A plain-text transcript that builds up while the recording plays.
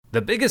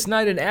The biggest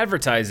night in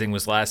advertising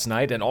was last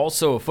night, and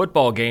also a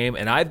football game,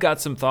 and I've got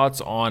some thoughts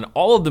on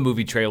all of the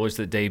movie trailers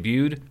that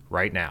debuted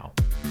right now.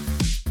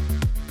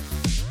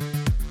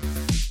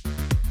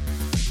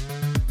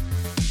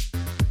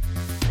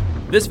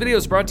 This video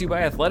is brought to you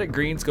by Athletic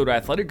Greens. Go to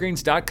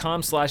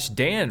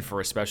athleticgreens.com/Dan for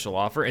a special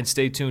offer, and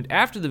stay tuned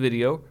after the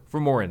video for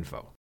more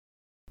info.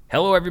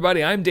 Hello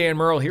everybody, I'm Dan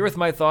Murrell here with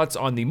my thoughts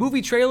on the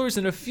movie trailers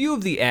and a few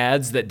of the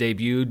ads that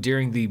debuted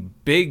during the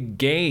big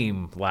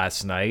game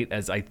last night,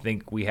 as I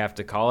think we have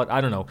to call it.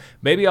 I don't know,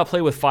 maybe I'll play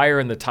with fire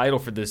in the title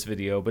for this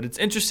video, but it's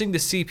interesting to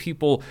see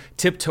people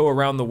tiptoe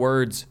around the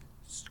words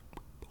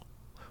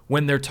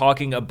when they're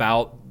talking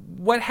about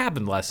what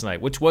happened last night,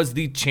 which was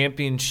the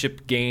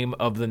championship game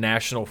of the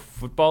National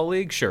Football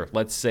League. Sure,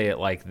 let's say it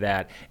like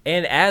that.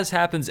 And as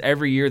happens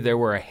every year, there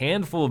were a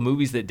handful of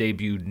movies that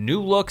debuted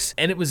new looks,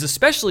 and it was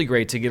especially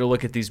great to get a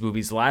look at these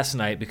movies last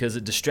night because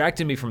it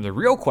distracted me from the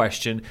real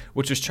question,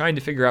 which was trying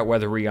to figure out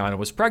whether Rihanna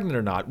was pregnant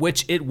or not,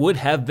 which it would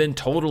have been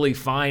totally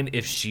fine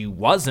if she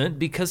wasn't,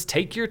 because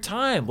take your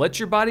time, let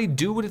your body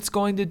do what it's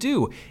going to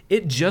do.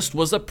 It just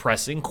was a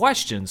pressing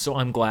question, so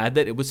I'm glad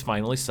that it was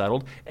finally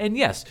settled, and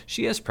yes,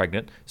 she is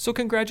pregnant, so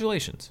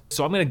congratulations.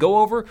 So I'm going to go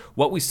over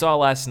what we saw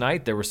last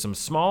night. There were some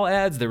small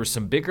ads, there were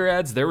some bigger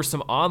ads, there were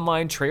some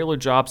online trailer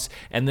drops,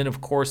 and then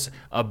of course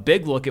a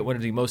big look at one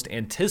of the most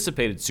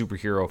anticipated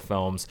superhero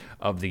films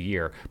of the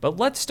year. But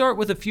let's start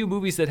with a few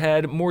movies that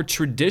had more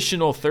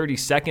traditional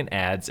 30-second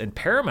ads, and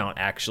Paramount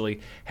actually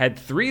had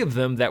 3 of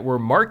them that were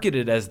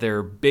marketed as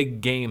their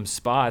big game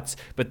spots,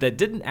 but that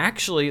didn't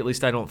actually, at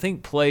least I don't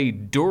think, play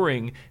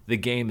during the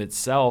game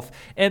itself.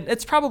 And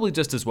it's probably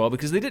just as well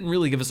because they didn't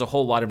really give us a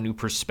whole lot of new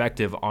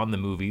perspective on the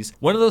movies.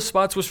 One of those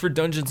spots was for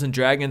Dungeons &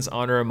 Dragons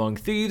Honor Among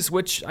Thieves,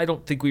 which I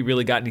don't think we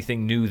really got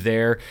anything new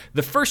there.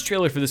 The first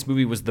trailer for this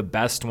movie was the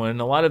best one, and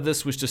a lot of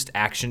this was just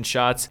action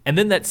shots. And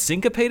then that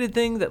syncopated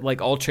thing that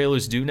like all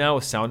trailers do now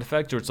with sound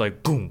effects, where it's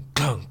like boom,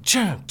 boom,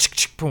 chang, chick,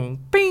 chick, boom,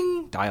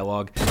 bing,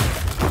 dialogue.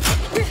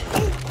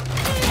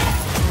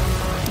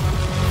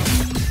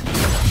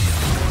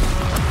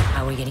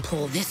 How are we gonna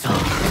pull this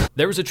off?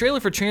 There was a trailer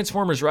for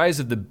Transformers Rise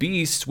of the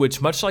Beast, which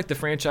much like the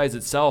franchise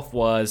itself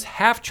was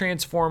half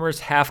Transformers,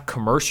 half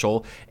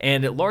commercial,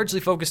 and it largely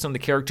focused on the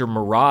character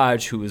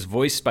Mirage, who is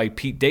voiced by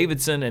Pete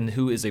Davidson and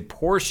who is a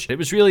Porsche. It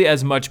was really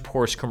as much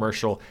Porsche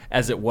commercial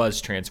as it was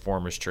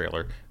Transformers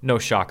trailer. No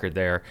shocker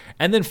there.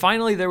 And then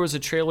finally there was a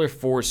trailer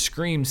for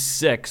Scream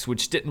 6,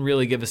 which didn't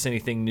really give us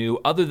anything new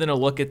other than a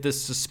look at this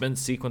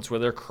suspense sequence where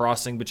they're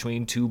crossing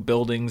between 2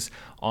 buildings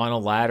on a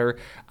ladder.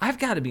 I've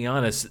got to be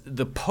honest,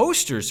 the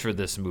posters for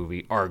this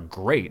movie are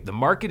great. The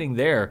marketing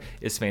there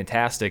is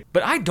fantastic,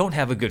 but I don't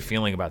have a good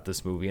feeling about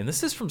this movie, and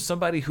this is from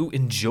somebody who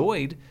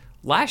enjoyed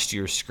last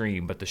year's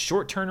Scream, but the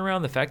short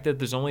turnaround, the fact that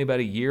there's only about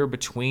a year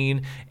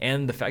between,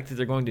 and the fact that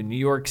they're going to New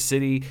York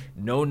City,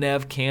 no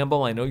Neve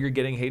Campbell, I know you're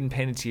getting Hayden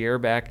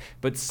Panettiere back,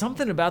 but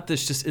something about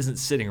this just isn't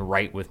sitting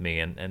right with me,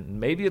 and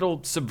maybe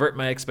it'll subvert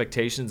my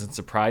expectations and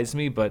surprise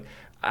me, but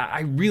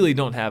I really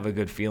don't have a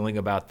good feeling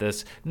about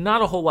this.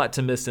 Not a whole lot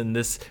to miss in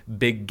this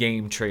big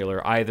game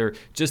trailer either,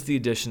 just the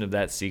addition of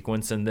that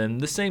sequence and then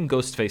the same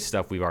Ghostface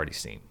stuff we've already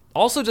seen.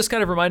 Also, just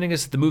kind of reminding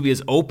us that the movie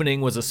is opening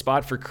was a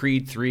spot for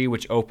Creed 3,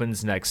 which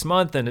opens next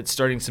month, and it's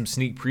starting some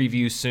sneak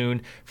previews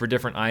soon for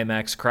different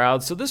IMAX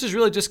crowds. So this is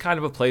really just kind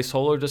of a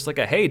placeholder, just like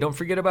a, hey, don't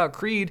forget about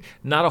Creed.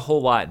 Not a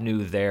whole lot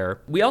new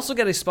there. We also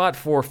got a spot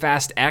for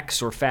Fast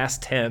X or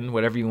Fast 10,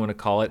 whatever you want to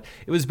call it.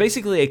 It was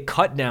basically a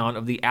cut down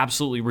of the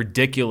absolutely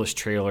ridiculous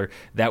trailer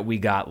that we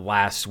got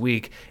last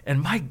week. And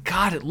my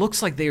God, it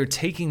looks like they are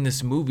taking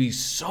this movie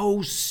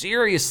so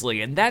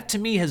seriously. And that to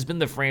me has been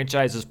the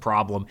franchise's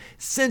problem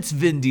since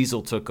Vin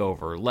Diesel took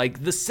over.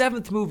 Like the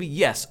 7th movie,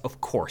 yes,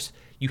 of course,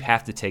 you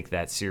have to take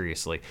that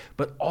seriously.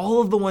 But all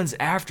of the ones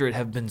after it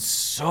have been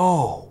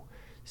so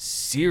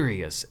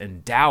serious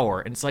and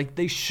dour, and it's like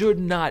they should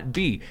not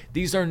be.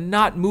 These are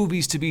not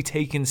movies to be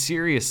taken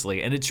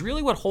seriously, and it's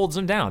really what holds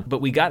them down. But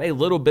we got a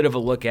little bit of a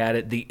look at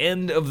it. The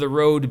end of the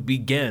road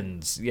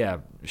begins.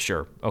 Yeah,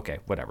 sure. Okay,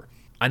 whatever.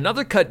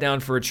 Another cut down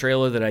for a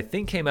trailer that I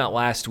think came out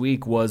last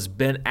week was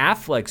Ben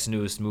Affleck's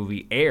newest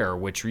movie, Air,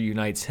 which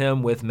reunites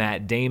him with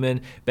Matt Damon.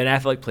 Ben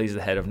Affleck plays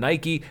the head of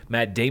Nike.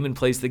 Matt Damon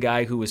plays the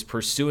guy who is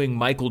pursuing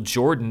Michael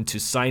Jordan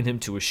to sign him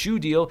to a shoe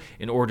deal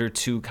in order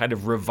to kind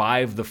of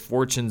revive the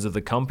fortunes of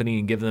the company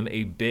and give them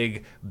a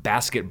big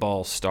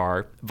basketball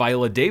star.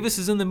 Viola Davis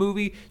is in the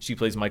movie. She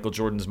plays Michael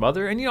Jordan's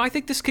mother. And, I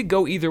think this could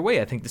go either way.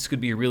 I think this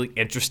could be a really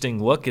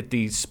interesting look at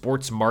the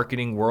sports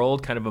marketing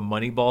world, kind of a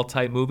Moneyball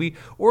type movie,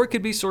 or it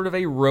could be sort of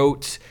a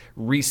rote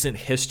recent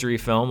history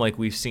film like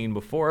we've seen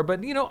before, but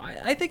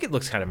I think it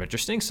looks kind of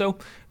interesting, so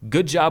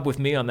good job with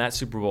me on that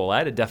Super Bowl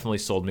ad. It definitely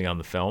sold me on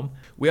the film.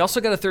 We also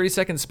got a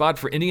 30-second spot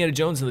for Indiana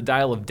Jones and the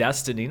Dial of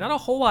Destiny. Not a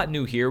whole lot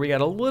new here. We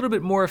got a little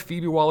bit more of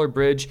Phoebe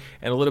Waller-Bridge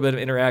and a little bit of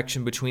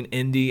interaction between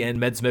Indy and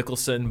Mads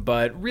Mikkelsen,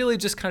 but really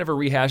just kind of a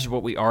rehash of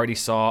what we already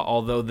saw,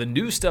 although the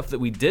new stuff that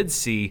we did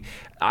see,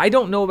 I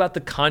don't know about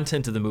the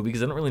content of the movie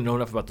because I don't really know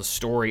enough about the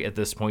story at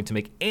this point to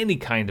make any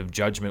kind of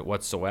judgment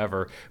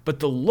whatsoever, but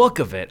the look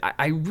of it,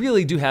 I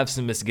really do have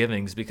some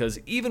misgivings, because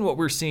even what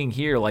we're seeing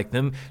here, like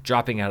them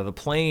dropping out of the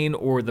plane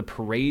or the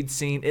parade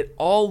scene, it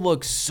all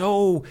looks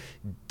so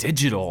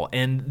digital.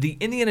 And the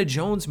Indiana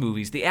Jones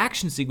movies, the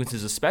action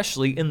sequences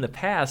especially in the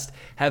past,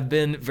 have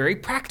been very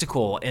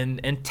practical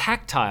and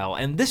tactile,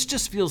 and this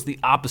just feels the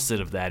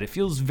opposite of that. It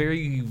feels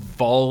very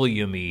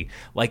volume-y,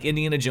 like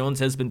Indiana Jones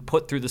has been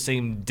put through the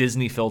same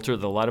Disney filter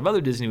that a lot of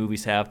other Disney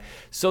movies have.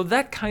 So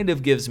that kind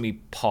of gives me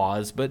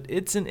pause, but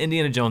it's an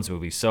Indiana Jones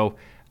movie, so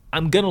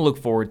I'm going to look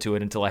forward to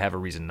it until I have a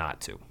reason not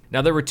to.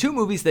 Now, there were two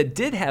movies that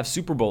did have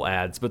Super Bowl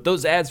ads, but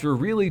those ads were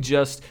really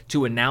just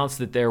to announce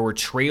that there were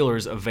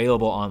trailers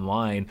available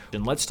online.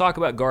 And let's talk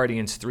about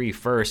Guardians 3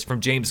 first,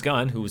 from James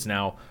Gunn, who is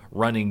now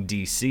running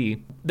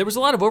DC. There was a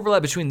lot of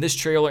overlap between this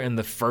trailer and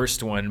the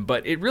first one,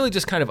 but it really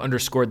just kind of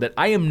underscored that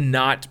I am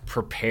not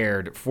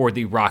prepared for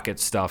the Rocket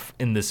stuff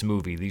in this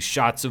movie. These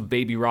shots of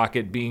Baby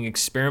Rocket being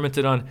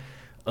experimented on.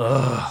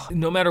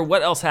 No matter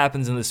what else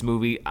happens in this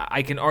movie,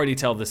 I can already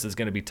tell this is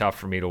going to be tough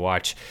for me to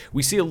watch.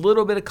 We see a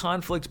little bit of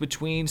conflict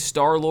between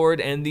Star-Lord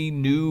and the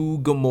new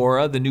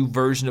Gamora, the new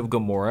version of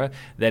Gamora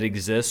that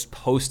exists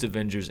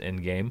post-Avengers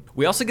Endgame.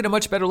 We also get a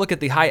much better look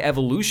at the High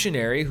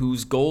Evolutionary,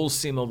 whose goals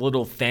seem a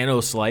little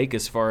Thanos-like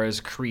as far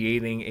as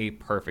creating a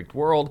perfect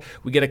world.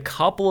 We get a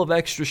couple of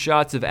extra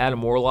shots of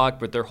Adam Warlock,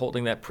 but they're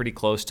holding that pretty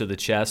close to the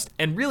chest.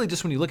 And really,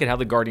 just when you look at how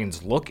the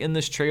Guardians look in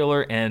this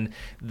trailer and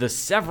the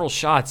several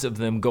shots of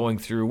them going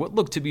through what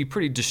look to be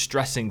pretty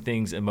distressing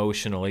things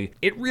emotionally,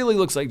 it really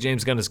looks like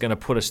James Gunn is going to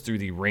put us through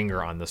the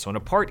ringer on this one.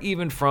 Apart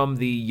even from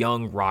the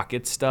young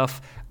Rocket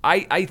stuff,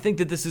 I think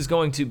that this is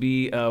going to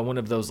be one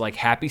of those like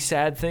happy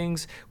sad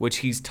things, which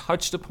he's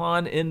touched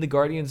upon in the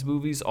Guardians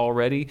movies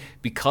already.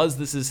 Because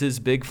this is his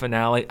big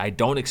finale, I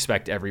don't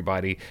expect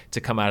everybody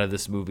to come out of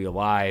this movie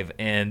alive,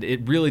 and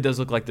it really does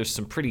look like there's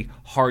some pretty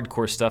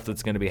hardcore stuff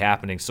that's going to be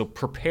happening. So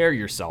prepare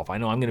yourself. I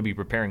know I'm going to be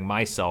preparing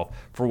myself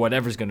for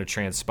whatever's going to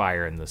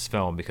transpire in this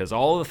film, because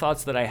all of the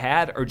thoughts that I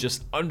had are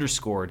just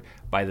underscored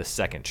by the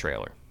second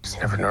trailer. You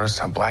never noticed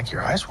how black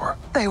your eyes were.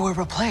 They were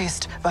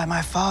replaced by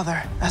my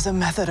father as a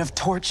method of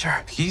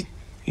torture. He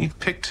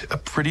picked a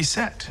pretty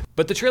set.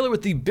 But the trailer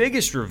with the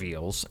biggest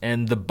reveals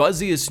and the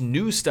buzziest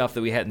new stuff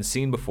that we hadn't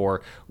seen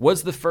before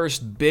was the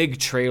first big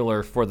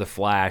trailer for The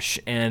Flash,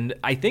 and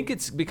I think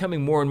it's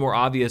becoming more and more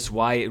obvious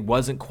why it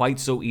wasn't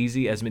quite so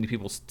easy as many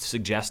people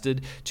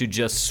suggested to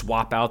just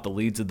swap out the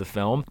leads of the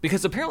film,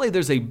 because apparently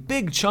there's a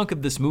big chunk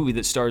of this movie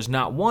that stars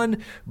not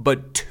one,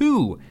 but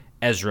two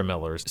Ezra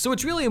Millers. So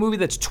it's really a movie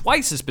that's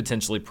twice as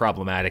potentially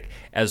problematic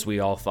as we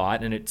all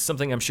thought, and it's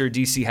something I'm sure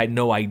DC had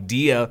no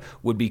idea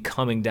would be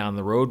coming down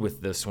the road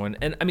with this one.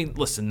 And I mean,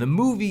 listen, the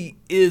movie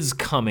is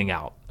coming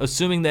out,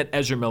 assuming that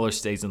Ezra Miller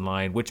stays in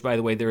line, which, by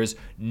the way, there is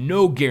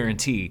no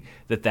guarantee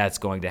that that's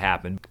going to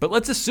happen. But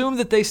let's assume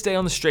that they stay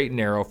on the straight and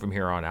narrow from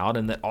here on out,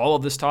 and that all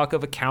of this talk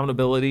of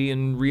accountability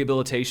and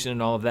rehabilitation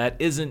and all of that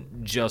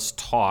isn't just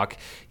talk.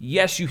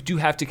 Yes, you do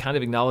have to kind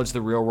of acknowledge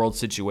the real world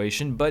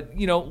situation, but,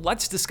 you know,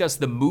 let's discuss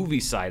the movie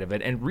side of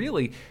it. And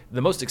really,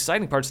 the most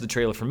exciting parts of the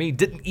trailer for me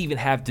didn't even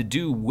have to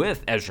do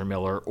with Ezra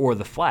Miller or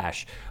The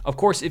Flash. Of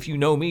course, if you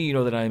know me, you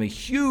know that I'm a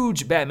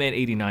huge Batman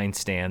 89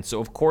 stan, so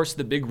of course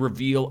the big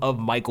reveal of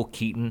Michael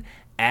Keaton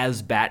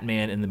as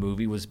Batman in the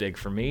movie was big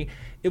for me.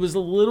 It was a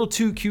little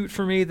too cute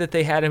for me that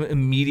they had him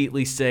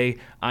immediately say,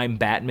 "I'm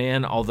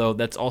Batman," although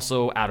that's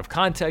also out of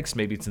context.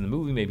 Maybe it's in the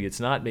movie, maybe it's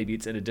not, maybe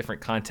it's in a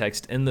different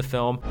context in the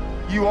film.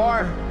 You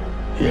are?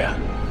 Yeah.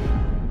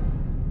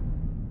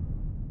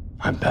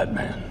 I'm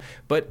Batman.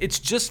 But it's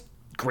just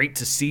great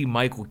to see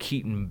Michael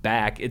Keaton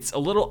back. It's a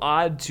little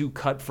odd to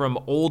cut from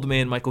old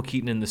man Michael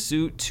Keaton in the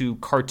suit to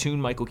cartoon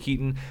Michael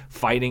Keaton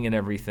fighting and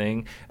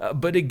everything.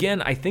 But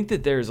again, I think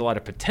that there's a lot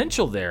of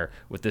potential there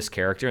with this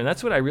character, and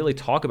that's what I really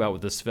talk about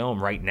with this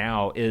film right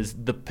now, is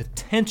the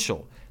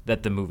potential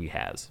that the movie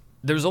has.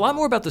 There's a lot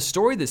more about the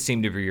story that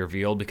seemed to be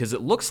revealed, because it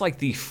looks like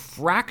the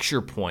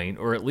fracture point,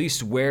 or at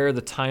least where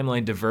the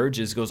timeline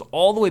diverges, goes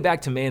all the way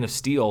back to Man of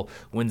Steel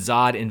when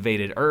Zod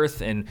invaded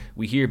Earth, and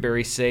we hear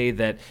Barry say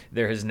that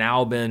there has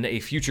now been a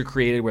future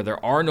created where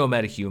there are no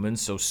metahumans,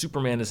 so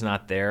Superman is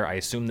not there. I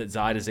assume that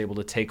Zod is able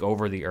to take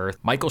over the Earth.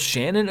 Michael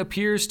Shannon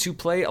appears to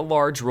play a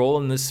large role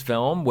in this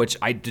film, which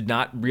I did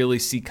not really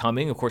see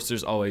coming. Of course,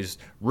 there's always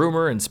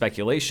rumor and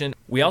speculation.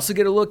 We also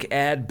get a look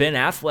at Ben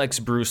Affleck's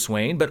Bruce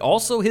Wayne, but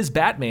also his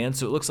Batman,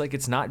 so it looks like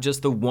it's not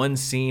just the one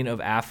scene of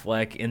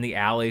Affleck in the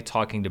alley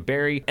talking to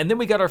Barry. And then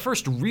we got our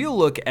first real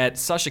look at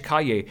Sasha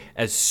Calle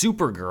as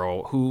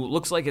Supergirl, who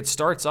looks like it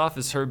starts off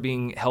as her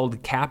being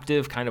held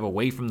captive, kind of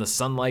away from the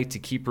sunlight to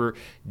keep her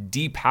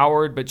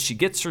depowered, but she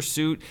gets her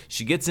suit,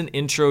 she gets an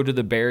intro to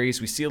the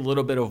Barrys, we see a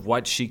little bit of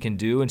what she can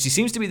do, and she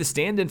seems to be the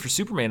stand-in for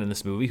Superman in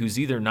this movie, who's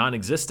either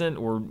non-existent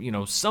or, you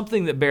know,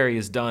 something that Barry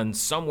has done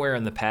somewhere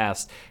in the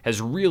past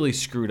has really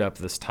screwed up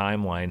this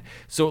timeline.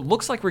 So it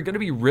looks like we're going to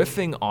be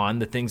riffing on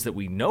the things that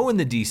we know in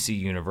the DC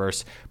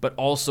universe, but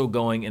also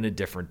going in a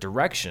different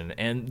direction.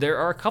 And there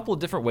are a couple of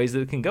different ways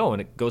that it can go,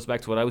 and it goes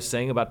back to what I was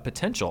saying about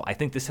potential. I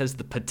think this has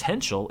the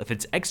potential, if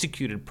it's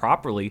executed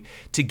properly,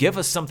 to give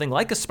us something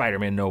like a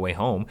Spider-Man No Way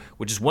Home,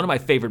 which is one of my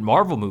favorite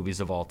Marvel movies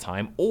of all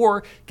time,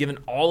 or given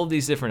all of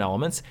these different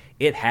elements,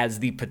 it has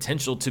the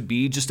potential to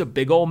be just a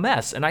big old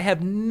mess. And I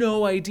have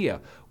no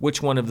idea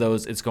which one of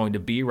those it's going to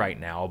be right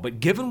now. But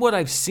given what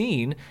I've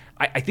seen,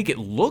 I think it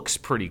looks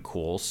pretty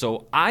cool.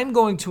 So I'm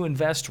going to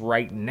invest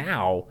right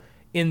now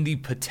in the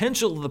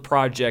potential of the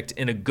project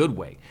in a good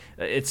way.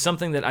 It's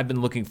something that I've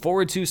been looking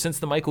forward to since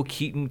the Michael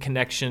Keaton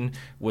connection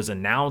was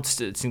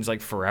announced. It seems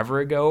like forever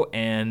ago.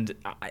 And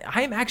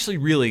I am actually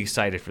really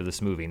excited for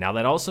this movie. Now,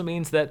 that also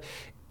means that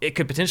it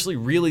could potentially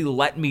really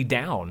let me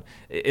down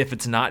if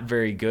it's not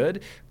very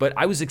good. But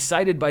I was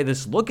excited by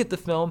this look at the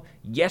film.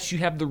 Yes, you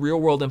have the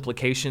real world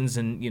implications,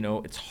 and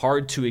it's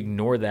hard to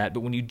ignore that.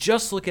 But when you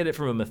just look at it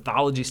from a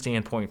mythology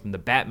standpoint, from the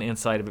Batman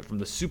side of it, from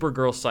the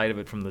Supergirl side of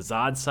it, from the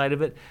Zod side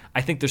of it,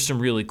 I think there's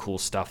some really cool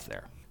stuff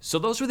there. So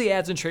those were the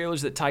ads and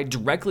trailers that tied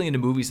directly into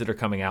movies that are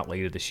coming out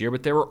later this year,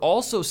 but there were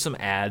also some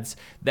ads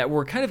that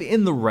were kind of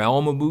in the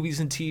realm of movies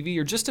and TV,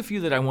 or just a few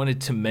that I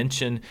wanted to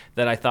mention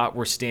that I thought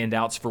were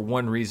standouts for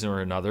one reason or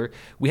another.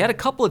 We had a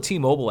couple of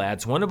T-Mobile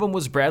ads. One of them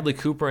was Bradley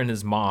Cooper and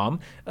his mom.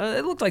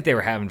 It looked like they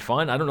were having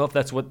fun. I don't know if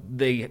that's what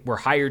they were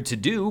hired to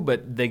do,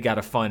 but they got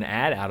a fun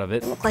ad out of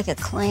it. You look like a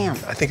clam.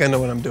 I think I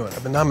know what I'm doing.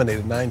 I've been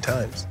nominated 9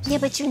 times. Yeah,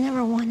 but you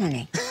never won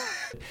any.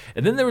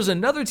 And then there was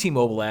another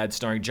T-Mobile ad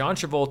starring John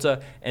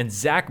Travolta and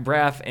Zach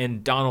Braff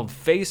and Donald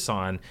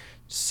Faison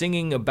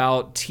singing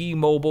about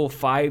T-Mobile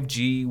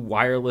 5G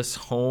wireless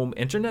home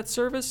internet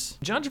service.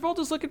 John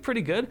Travolta's looking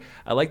pretty good.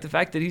 I like the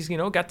fact that he's,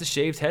 got the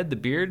shaved head, the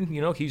beard,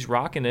 he's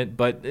rocking it.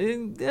 But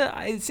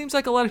it seems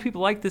like a lot of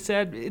people like this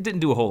ad. It didn't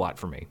do a whole lot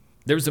for me.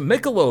 There was a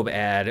Michelob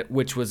ad,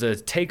 which was a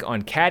take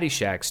on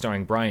Caddyshack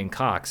starring Brian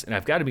Cox. And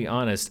I've got to be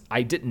honest,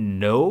 I didn't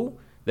know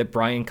that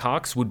Brian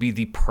Cox would be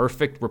the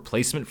perfect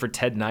replacement for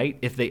Ted Knight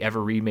if they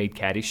ever remade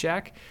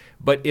Caddyshack.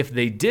 But if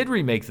they did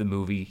remake the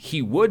movie,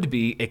 he would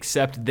be,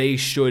 except they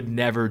should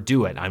never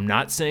do it. I'm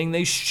not saying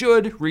they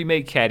should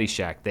remake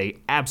Caddyshack. They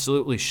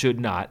absolutely should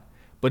not.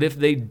 But if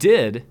they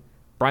did,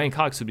 Brian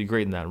Cox would be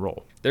great in that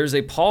role. There's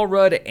a Paul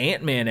Rudd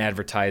Ant-Man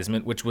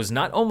advertisement, which was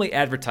not only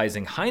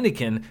advertising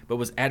Heineken, but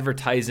was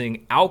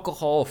advertising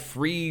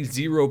alcohol-free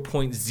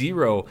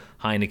 0.0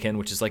 Heineken,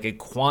 which is like a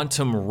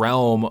quantum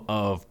realm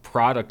of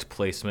product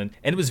placement.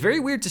 And it was very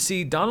weird to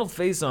see Donald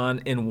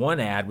Faison in one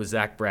ad with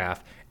Zach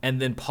Braff,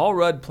 and then Paul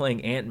Rudd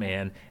playing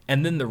Ant-Man,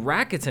 and then the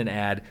Rakuten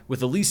ad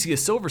with Alicia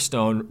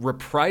Silverstone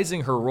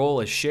reprising her role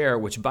as Cher,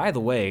 which, by the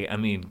way,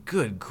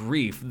 good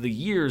grief, the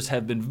years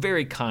have been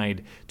very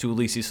kind to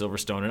Alicia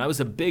Silverstone, and I was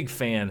a big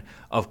fan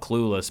of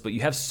Clueless, but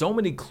you have so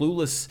many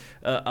Clueless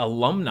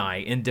alumni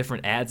in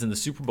different ads in the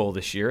Super Bowl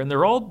this year, and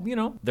they're all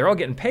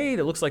getting paid.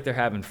 It looks like they're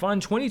having fun.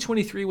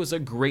 2023 was a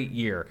great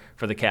year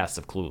for the cast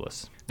of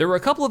Clueless. There were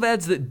a couple of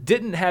ads that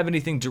didn't have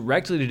anything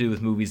directly to do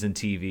with movies and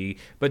TV,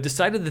 but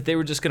decided that they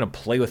were just going to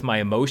play with my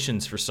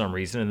emotions for some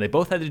reason, and they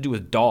both had to do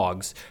with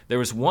dogs. There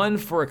was one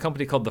for a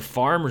company called The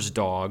Farmer's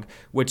Dog,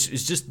 which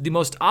is just the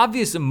most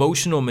obvious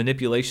emotional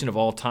manipulation of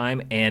all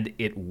time, and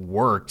it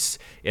works.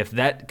 If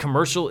that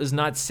commercial is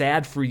not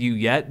sad for you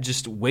yet,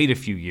 just wait a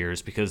few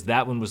years, because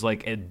that one was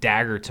like a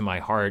dagger to my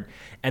heart.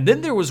 And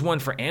then there was one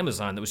for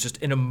Amazon that was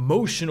just an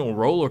emotional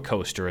roller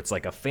coaster. It's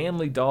like a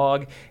family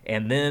dog,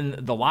 and then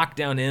the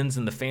lockdown ends,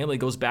 and the family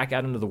goes back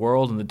out into the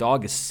world, and the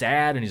dog is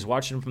sad, and he's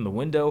watching him from the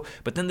window,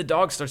 but then the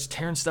dog starts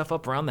tearing stuff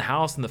up around the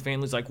house, and the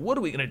family's like, what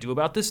are we going to do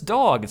about this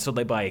dog? And so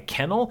they buy a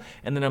kennel,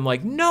 and then I'm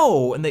like,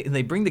 no, and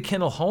they bring the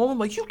kennel home. I'm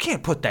like, you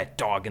can't put that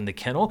dog in the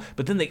kennel.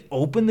 But then they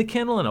open the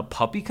kennel, and a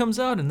puppy comes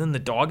out, and then the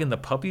dog and the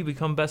puppy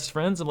become best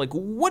friends. I'm like,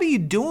 what are you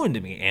doing to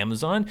me,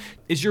 Amazon?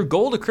 Is your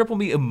goal to cripple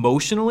me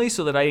emotionally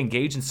so that I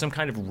engage in some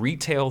kind of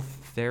retail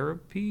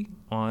therapy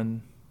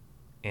on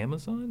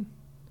Amazon?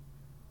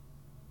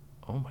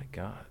 Oh my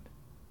God.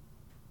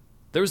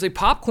 There was a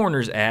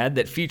Popcorners ad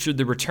that featured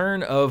the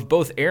return of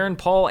both Aaron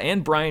Paul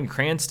and Bryan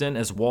Cranston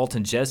as Walt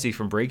and Jesse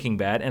from Breaking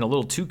Bad, and a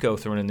little Tuco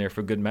thrown in there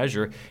for good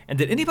measure. And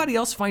did anybody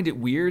else find it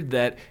weird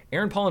that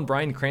Aaron Paul and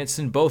Bryan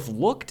Cranston both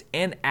looked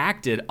and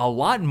acted a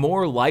lot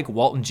more like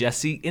Walt and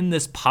Jesse in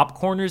this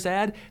Popcorners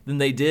ad than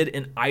they did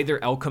in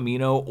either El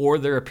Camino or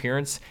their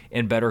appearance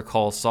in Better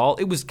Call Saul?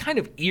 It was kind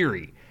of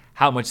eerie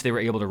how much they were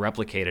able to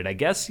replicate it. I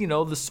guess,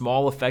 the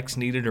small effects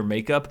needed or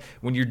makeup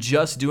when you're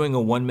just doing a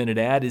 1-minute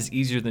ad is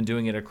easier than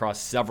doing it across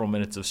several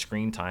minutes of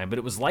screen time. But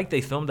it was like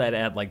they filmed that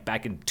ad like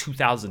back in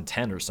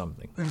 2010 or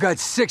something. We've got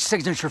 6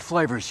 signature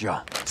flavors,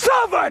 John.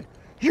 7!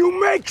 You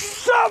make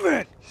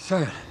 7!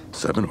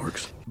 7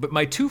 works. But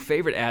my 2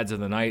 favorite ads of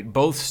the night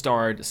both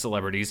starred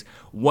celebrities.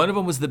 One of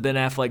them was the Ben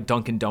Affleck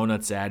Dunkin'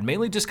 Donuts ad,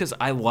 mainly just because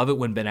I love it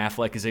when Ben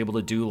Affleck is able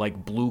to do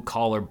like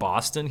blue-collar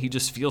Boston. He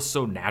just feels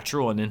so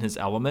natural and in his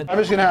element. I'm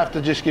just gonna have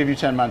to give you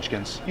 10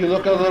 munchkins. You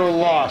look a little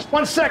lost.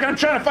 1 second, I'm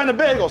trying to find the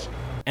bagels.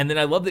 And then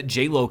I love that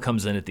J-Lo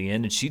comes in at the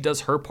end, and she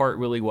does her part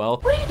really well.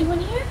 What are you doing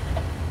here?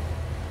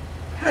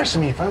 Nice to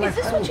meet you. Find my Is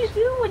this friends. what you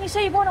do when you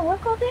say you want to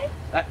work all day?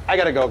 I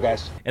gotta go,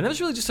 guys. And that was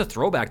really just a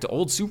throwback to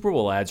old Super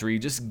Bowl ads where you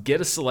just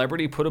get a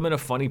celebrity, put them in a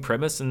funny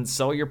premise, and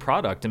sell your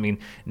product. I mean,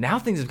 now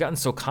things have gotten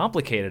so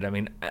complicated. I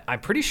mean, I'm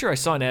pretty sure I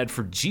saw an ad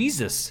for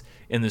Jesus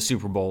in the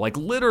Super Bowl, like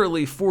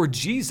literally for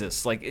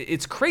Jesus. Like,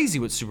 it's crazy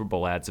what Super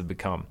Bowl ads have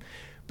become.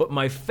 But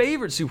my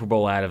favorite Super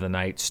Bowl ad of the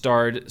night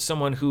starred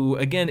someone who,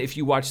 again, if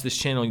you watch this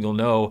channel, you'll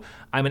know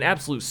I'm an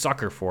absolute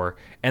sucker for,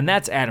 and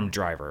that's Adam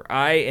Driver.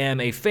 I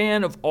am a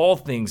fan of all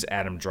things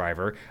Adam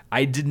Driver.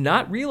 I did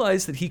not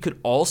realize that he could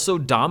also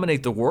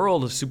dominate the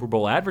world of Super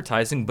Bowl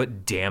advertising,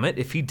 but damn it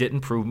if he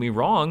didn't prove me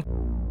wrong.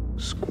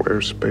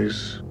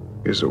 Squarespace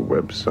is a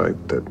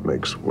website that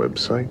makes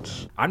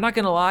websites. I'm not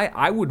gonna lie,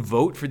 I would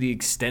vote for the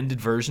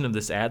extended version of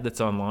this ad that's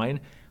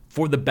online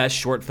for the best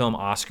short film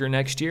Oscar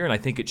next year, and I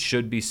think it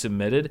should be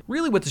submitted.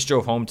 Really what this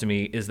drove home to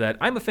me is that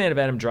I'm a fan of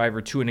Adam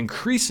Driver to an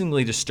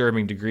increasingly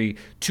disturbing degree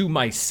to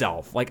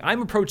myself. Like,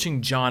 I'm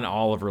approaching John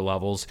Oliver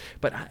levels,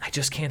 but I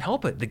just can't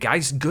help it. The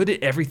guy's good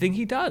at everything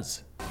he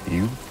does.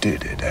 You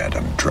did it,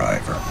 Adam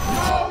Driver.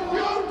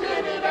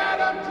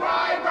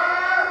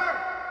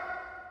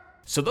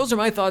 So those are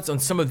my thoughts on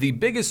some of the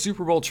biggest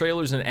Super Bowl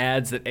trailers and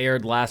ads that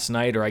aired last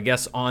night, or I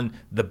guess on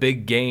the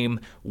big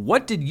game.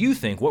 What did you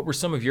think? What were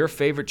some of your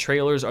favorite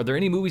trailers? Are there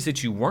any movies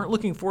that you weren't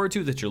looking forward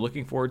to that you're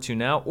looking forward to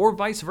now, or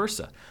vice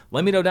versa?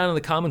 Let me know down in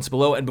the comments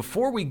below. And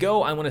before we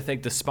go, I want to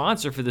thank the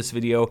sponsor for this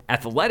video,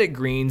 Athletic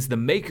Greens, the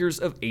makers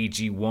of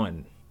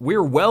AG1.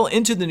 We're well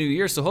into the new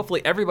year, so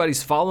hopefully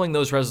everybody's following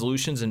those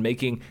resolutions and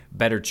making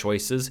better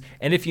choices.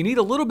 And if you need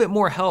a little bit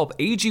more help,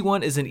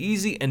 AG1 is an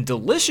easy and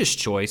delicious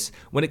choice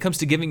when it comes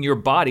to giving your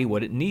body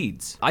what it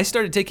needs. I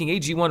started taking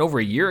AG1 over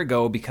a year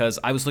ago because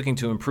I was looking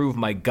to improve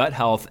my gut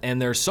health,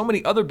 and there's so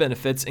many other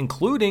benefits,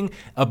 including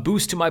a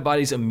boost to my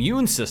body's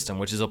immune system,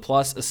 which is a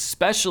plus,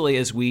 especially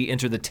as we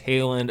enter the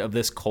tail end of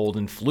this cold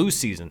and flu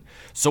season.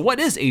 So what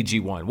is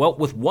AG1? Well,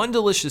 with one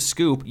delicious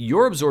scoop,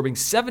 you're absorbing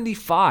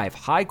 75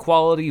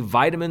 high-quality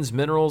vitamins,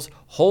 minerals,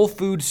 whole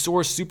food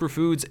source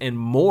superfoods, and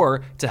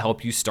more to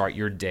help you start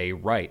your day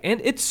right. And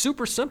it's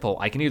super simple.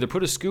 I can either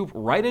put a scoop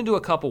right into a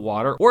cup of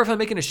water, or if I'm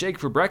making a shake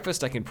for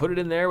breakfast, I can put it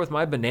in there with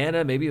my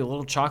banana, maybe a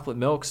little chocolate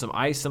milk, some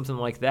ice, something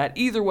like that.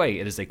 Either way,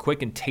 it is a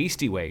quick and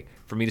tasty way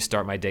for me to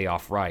start my day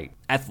off right.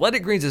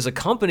 Athletic Greens as a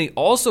company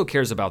also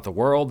cares about the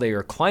world. They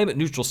are climate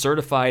neutral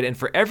certified, and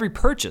for every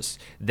purchase,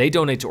 they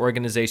donate to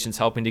organizations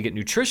helping to get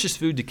nutritious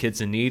food to kids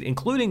in need,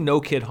 including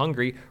No Kid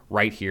Hungry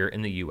right here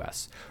in the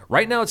US.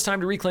 Right now, it's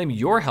time to reclaim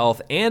your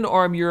health and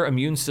arm your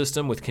immune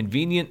system with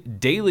convenient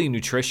daily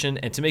nutrition.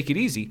 And to make it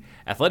easy,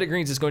 Athletic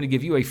Greens is going to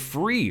give you a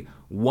free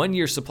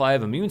 1-year supply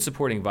of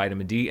immune-supporting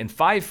vitamin D and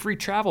 5 free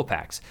travel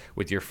packs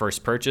with your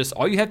first purchase.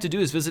 All you have to do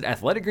is visit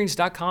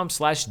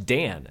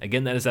athleticgreens.com/Dan.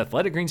 Again, that is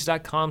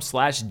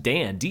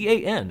athleticgreens.com/Dan,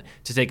 D-A-N,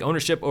 to take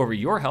ownership over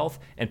your health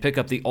and pick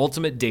up the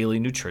ultimate daily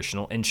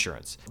nutritional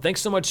insurance.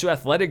 Thanks so much to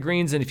Athletic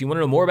Greens, and if you want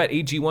to know more about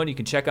AG1, you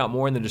can check out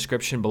more in the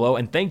description below.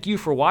 And thank you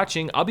for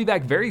watching. I'll be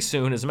back very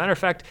soon. As a matter of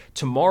fact,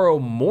 tomorrow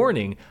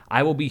morning,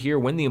 I will be here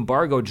when the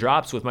embargo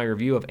drops with my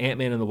review of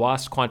Ant-Man and the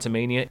Wasp: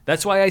 Quantumania.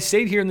 That's why I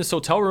stayed here in this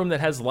hotel room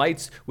that has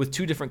lights with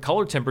 2 different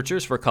color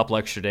temperatures for a couple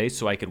extra days,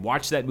 so I could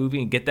watch that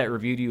movie and get that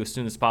review to you as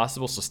soon as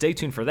possible. So stay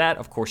tuned for that.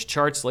 Of course,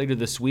 charts later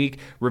this week,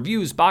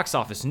 reviews, box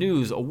office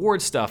news,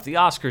 award stuff, the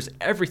Oscars,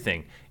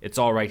 everything. It's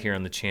all right here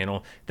on the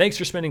channel. Thanks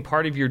for spending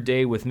part of your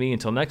day with me.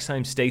 Until next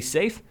time, stay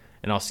safe,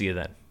 and I'll see you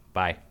then.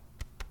 Bye.